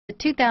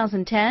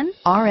2010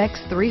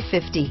 RX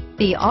 350.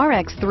 The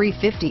RX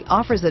 350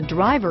 offers a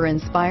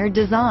driver-inspired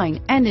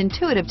design and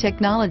intuitive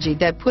technology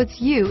that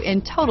puts you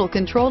in total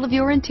control of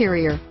your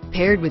interior.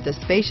 Paired with a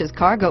spacious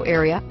cargo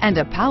area and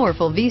a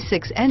powerful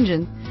V6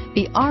 engine,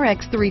 the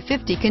RX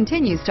 350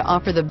 continues to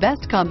offer the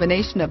best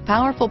combination of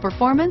powerful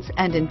performance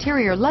and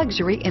interior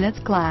luxury in its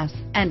class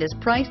and is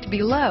priced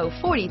below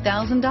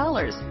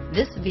 $40,000.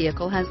 This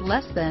vehicle has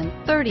less than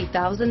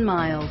 30,000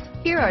 miles.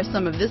 Here are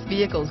some of this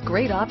vehicle's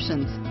great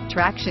options: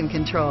 traction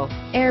control,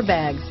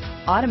 airbags,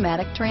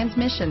 automatic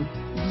transmission,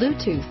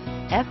 Bluetooth,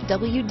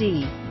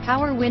 FWD,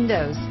 power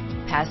windows,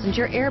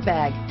 passenger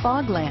airbag,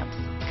 fog lamps,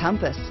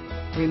 compass,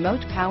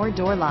 remote power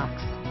door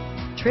locks,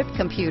 trip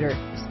computer,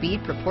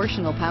 speed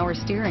proportional power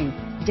steering,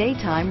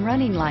 daytime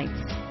running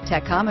lights,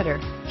 tachometer,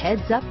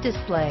 heads-up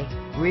display,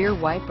 rear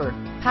wiper,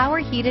 power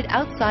heated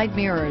outside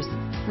mirrors,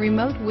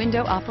 remote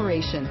window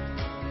operation,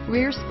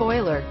 rear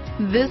spoiler.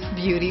 This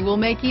beauty will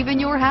make even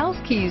your house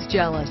keys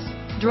jealous.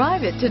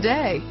 Drive it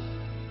today.